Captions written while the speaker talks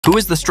Who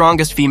is the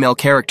strongest female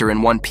character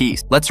in One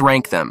Piece? Let's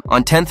rank them.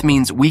 On 10th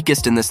means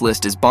weakest in this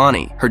list is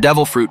Bonnie. Her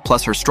devil fruit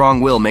plus her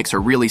strong will makes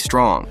her really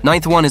strong.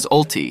 9th one is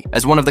Ulti.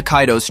 As one of the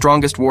Kaido's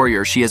strongest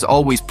warriors, she has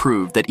always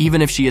proved that even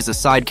if she is a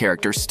side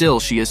character, still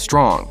she is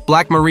strong.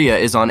 Black Maria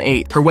is on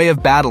 8th. Her way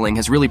of battling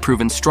has really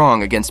proven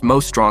strong against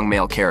most strong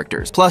male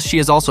characters. Plus, she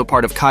is also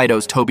part of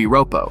Kaido's Tobi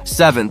Roppo.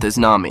 7th is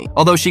Nami.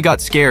 Although she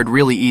got scared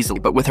really easily,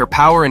 but with her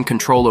power and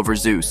control over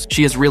Zeus,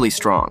 she is really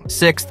strong.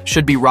 6th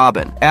should be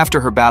Robin.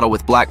 After her battle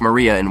with Black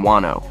Maria in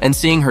Wano, and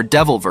seeing her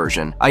devil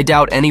version, I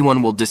doubt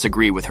anyone will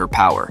disagree with her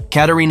power.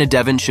 Katarina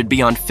Devon should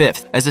be on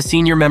 5th, as a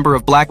senior member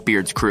of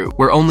Blackbeard's crew,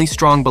 where only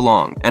strong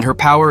belong, and her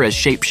power as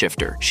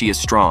shapeshifter, she is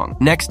strong.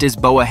 Next is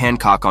Boa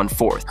Hancock on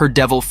 4th. Her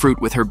devil fruit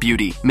with her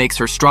beauty makes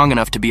her strong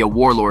enough to be a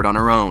warlord on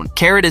her own.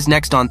 Carrot is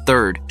next on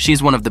 3rd. She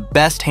is one of the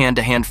best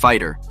hand-to-hand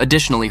fighter.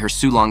 Additionally, her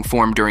Sulong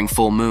form during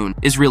full moon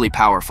is really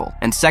powerful.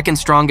 And second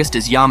strongest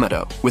is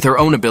Yamato. With her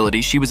own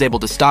ability, she was able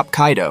to stop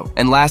Kaido.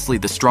 And lastly,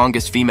 the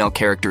strongest female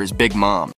character is Big Mom.